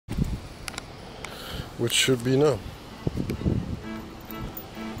which should be now.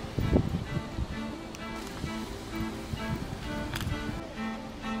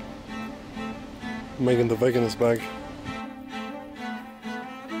 Making the veganist bag.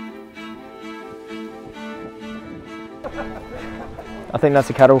 I think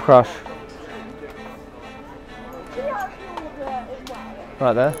that's a cattle crush.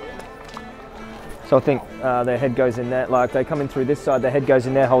 Right there. So I think their head goes in there, like they come in through this side, their head goes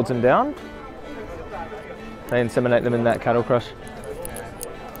in there, holds them down. They inseminate them in that cattle crush.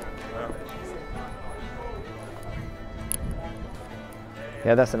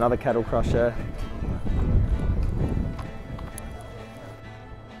 Yeah, that's another cattle crusher.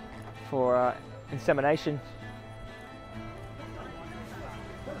 For insemination.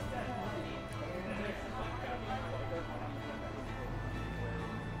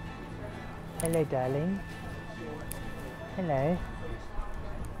 Hello, darling. Hello.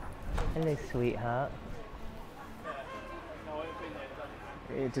 Hello, sweetheart.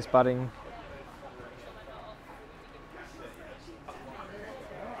 Yeah, just budding.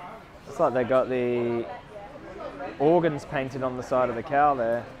 It's like they got the organs painted on the side of the cow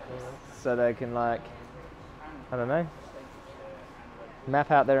there, so they can, like, I don't know,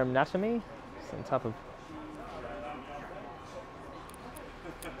 map out their anatomy. Some type of.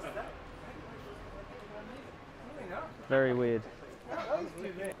 Very weird.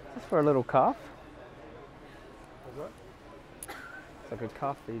 Just for a little calf. It's like a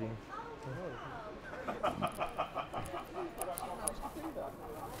calf feeding.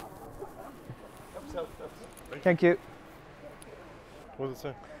 Thank you. What does it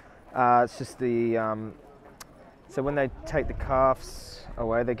say? It's just the, so when they take the calves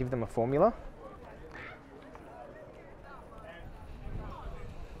away, they give them a formula.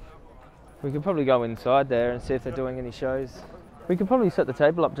 We could probably go inside there and see if they're doing any shows. We could probably set the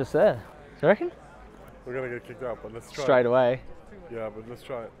table up just there. Do you reckon? We're gonna get kicked out, but let's try. Straight away. Yeah, but let's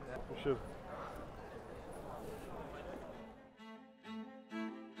try it. We should.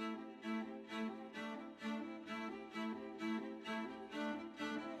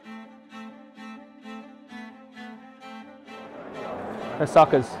 They're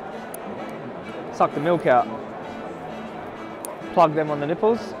suckers. Suck the milk out. Plug them on the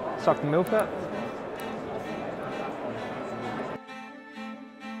nipples, suck the milk out.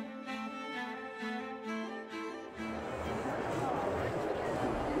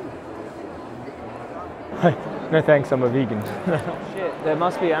 No thanks, I'm a vegan. Shit, there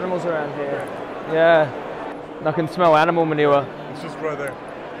must be animals around here. Yeah, I can smell animal manure. It's just right there.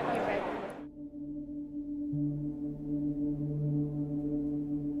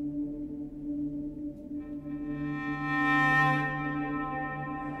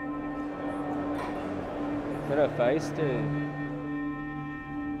 Look at her face, dude.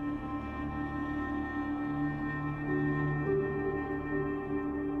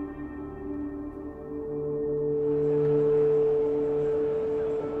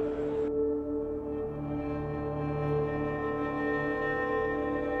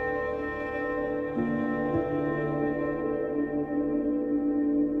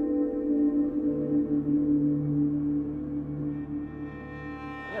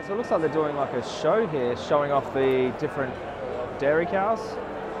 So it looks like they're doing like a show here, showing off the different dairy cows.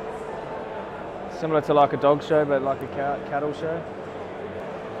 Similar to like a dog show, but like a cattle show.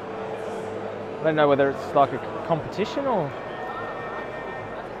 I don't know whether it's like a competition or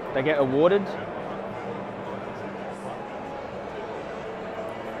they get awarded.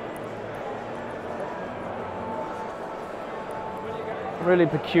 Really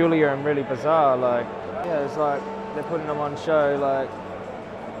peculiar and really bizarre. Like, yeah, it's like they're putting them on show, like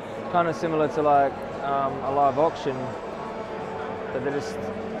kind of similar to like a live auction, but they're just,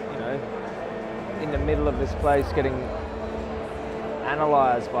 you know, in the middle of this place getting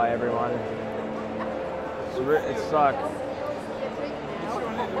analysed by everyone. It's like,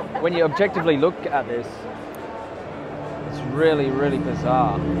 when you objectively look at this, it's really, really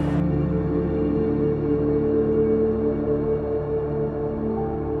bizarre.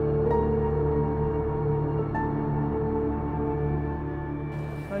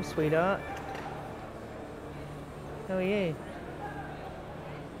 Hi, sweetheart. How are you?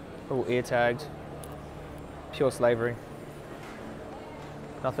 All ear tagged. Pure slavery.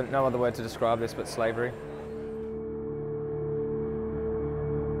 Nothing, no other word to describe this but slavery.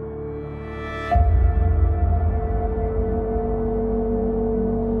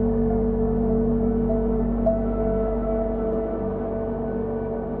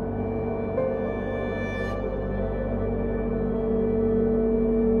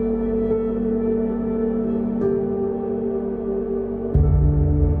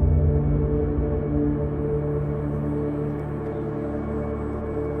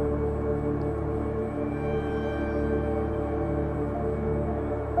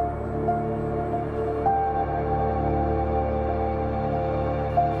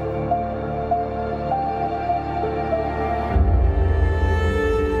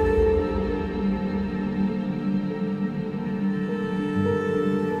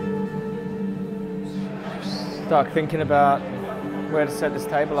 Start thinking about where to set this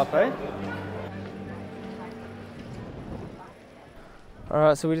table up, eh?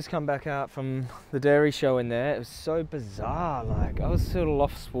 Alright, so we just come back out from the dairy show in there. It was so bizarre, like I was sort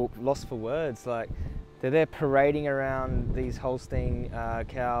of lost for words. Like they're there parading around these Holstein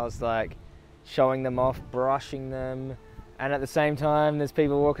cows, like showing them off, brushing them, and at the same time there's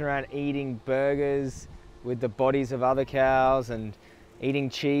people walking around eating burgers with the bodies of other cows and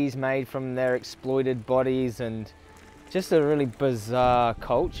eating cheese made from their exploited bodies, and just a really bizarre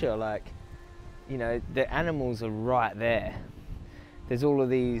culture. Like, you know, the animals are right there. There's all of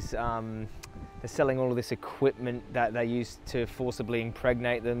these, they're selling all of this equipment that they use to forcibly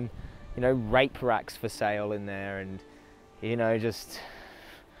impregnate them, you know, rape racks for sale in there, and, you know, just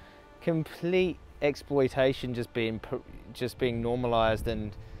complete exploitation just being normalized,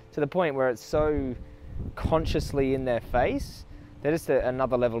 and to the point where it's so consciously in their face. They're just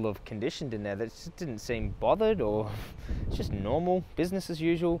another level of conditioned in there that just didn't seem bothered, or it's just normal, business as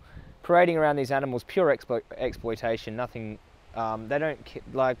usual, parading around these animals, pure exploitation, nothing. They don't,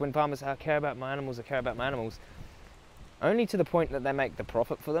 like when farmers say, I care about my animals, I care about my animals, only to the point that they make the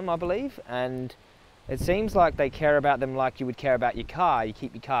profit for them, I believe. And it seems like they care about them like you would care about your car. You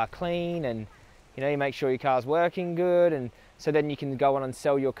keep your car clean, and you know, you make sure your car's working good, and so then you can go on and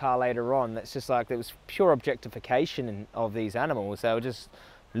sell your car later on. That's just like, it was pure objectification of these animals. They were just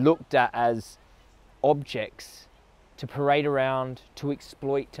looked at as objects to parade around, to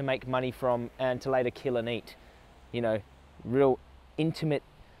exploit, to make money from, and to later kill and eat. You know, real intimate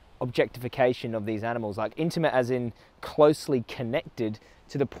objectification of these animals, like intimate as in closely connected,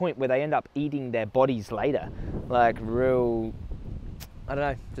 to the point where they end up eating their bodies later. Like real, I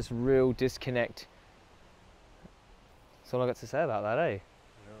don't know, just real disconnect. That's all I got to say about that, eh?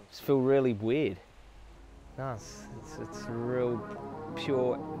 Just feel really weird. No, it's real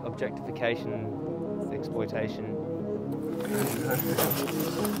pure objectification, exploitation.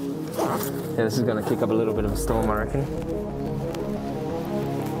 Yeah, this is going to kick up a little bit of a storm, I reckon.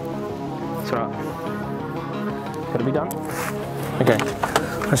 It's alright. Got to be done? Okay,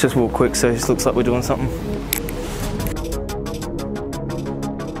 let's just walk quick so it looks like we're doing something.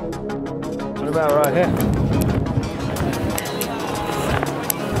 What about right here?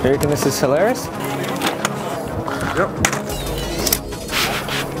 You reckon this is hilarious? Yep.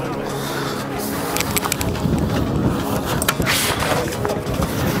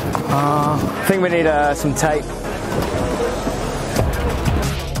 I think we need some tape.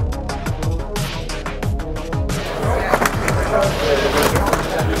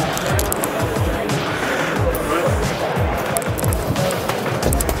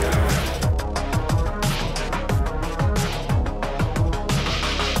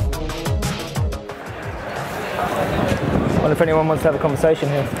 I wonder if anyone wants to have a conversation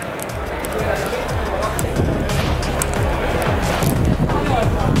here.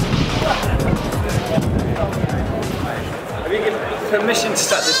 Have you given permission to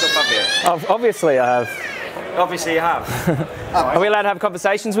set this up, have you? Obviously I have. Obviously you have. Are we allowed to have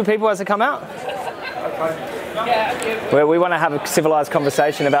conversations with people as they come out? Okay. We want to have a civilised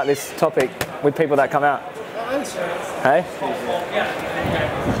conversation about this topic with people that come out. Hey?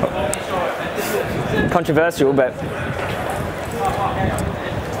 Controversial, but...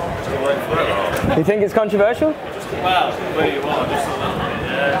 You think it's controversial? Well, where you are, just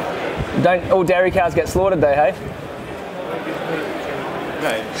yeah. Don't all dairy cows get slaughtered though, hey?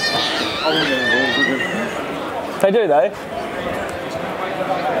 They do though.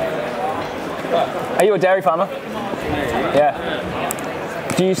 Are you a dairy farmer? Yeah.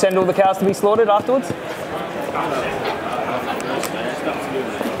 Do you send all the cows to be slaughtered afterwards?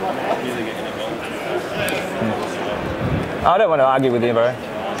 I don't want to argue with you, bro.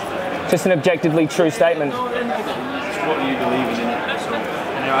 Just an objectively true statement. It's what you believe in it. So,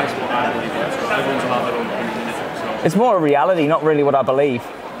 anyway, it's what I believe in. So everyone's allowed their own opinion in it. So. It's more a reality, not really what I believe.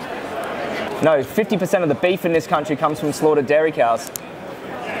 No, 50% of the beef in this country comes from slaughtered dairy cows.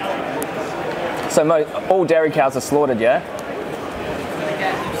 So all dairy cows are slaughtered, yeah?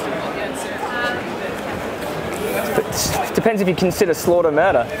 It depends if you consider slaughter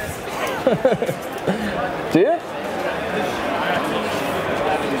murder. Do you?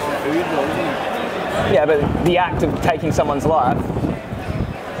 Yeah, but the act of taking someone's life.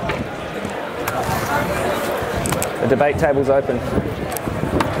 The debate table's open.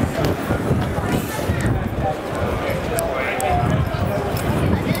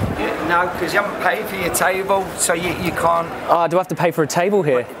 No, because you haven't paid for your table, so you can't... Oh, do I have to pay for a table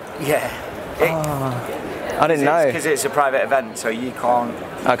here? Yeah. I didn't know. Because it's a private event, so you can't...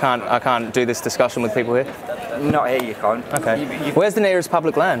 I can't do this discussion with people here? Not here, you can't. Okay. Where's the nearest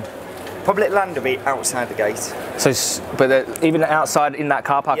public land? Public land will be outside the gate. So, but even outside in that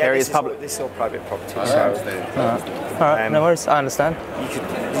car park area is public? This is all private property. All right, no worries, I understand.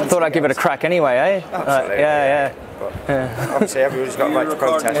 I thought I'd give it a crack anyway, eh? Absolutely. Yeah. Obviously, everyone's got a right to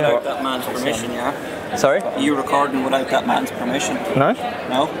protest. Without that man's permission, yeah? Sorry? Are you recording without that man's permission? No?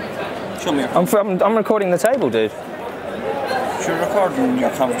 No? Show me your phone. I'm recording the table, dude. You're recording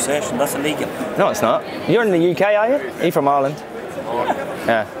your conversation, that's illegal. No, it's not. You're in the UK, are you? Are you from Ireland?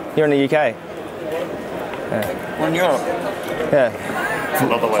 Yeah. You're in the UK? Yeah. We're in Europe. Yeah.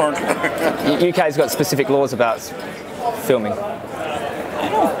 Another way. UK's got specific laws about filming. I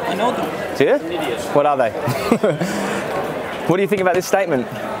know them. Do you? What are they? What do you think about this statement?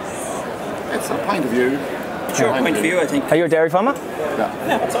 It's a point of view. It's your point of view, I think. Are you a dairy farmer?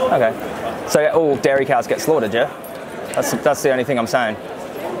 Yeah. Okay. So all dairy cows get slaughtered, yeah? That's the only thing I'm saying.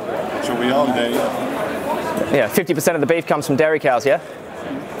 So we all do. Yeah, 50% of the beef comes from dairy cows, yeah?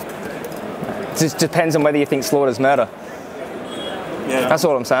 It just depends on whether you think slaughter's murder. Yeah. That's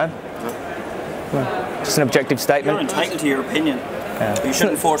all I'm saying. Just an objective You're statement. entitled to your opinion. Yeah. You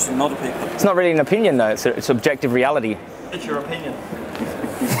shouldn't force it on other people. It's not really an opinion though, it's objective reality. It's your opinion.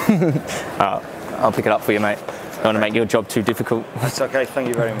 I'll pick it up for you, mate. I don't want to make your job too difficult. That's okay, thank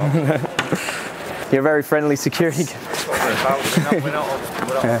you very much. You're a very friendly security. We're not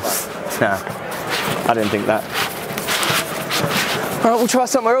No, I didn't think that. All right, we'll try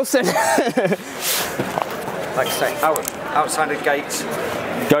somewhere else then. like I say, outside the gates.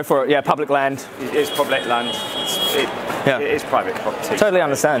 Go for it, yeah, public land. It is public land. It is private property. Totally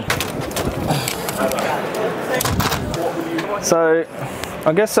understand. So,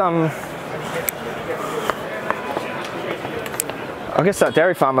 I guess that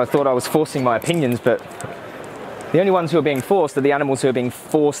dairy farmer thought I was forcing my opinions, but the only ones who are being forced are the animals who are being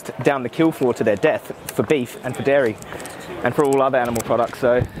forced down the kill floor to their death for beef and for dairy and for all other animal products.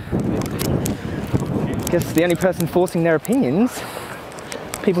 So, I guess the only person forcing their opinions,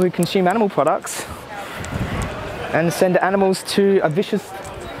 people who consume animal products and send animals to a vicious,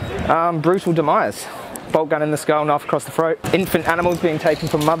 brutal demise. Bolt gun in the skull, knife across the throat. Infant animals being taken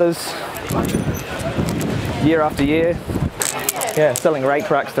from mothers year after year. Yeah, selling rape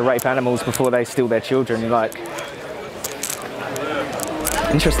racks to rape animals before they steal their children. You're like,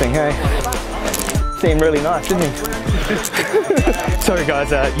 interesting, hey? Seemed really nice, didn't he? Sorry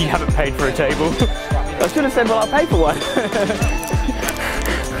guys, you haven't paid for a table. I should have said, well, I'll pay for one.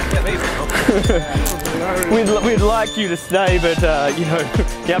 We'd like you to stay, but you know,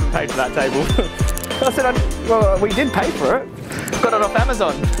 you haven't paid for that table. I said, well, we did pay for it. Got it off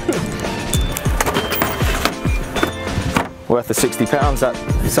Amazon. Worth the £60, that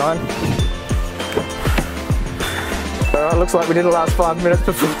sign. Looks like we didn't last 5 minutes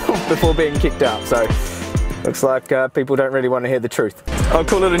before being kicked out, so looks like people don't really want to hear the truth. I'll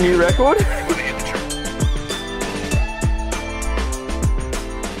call it a new record.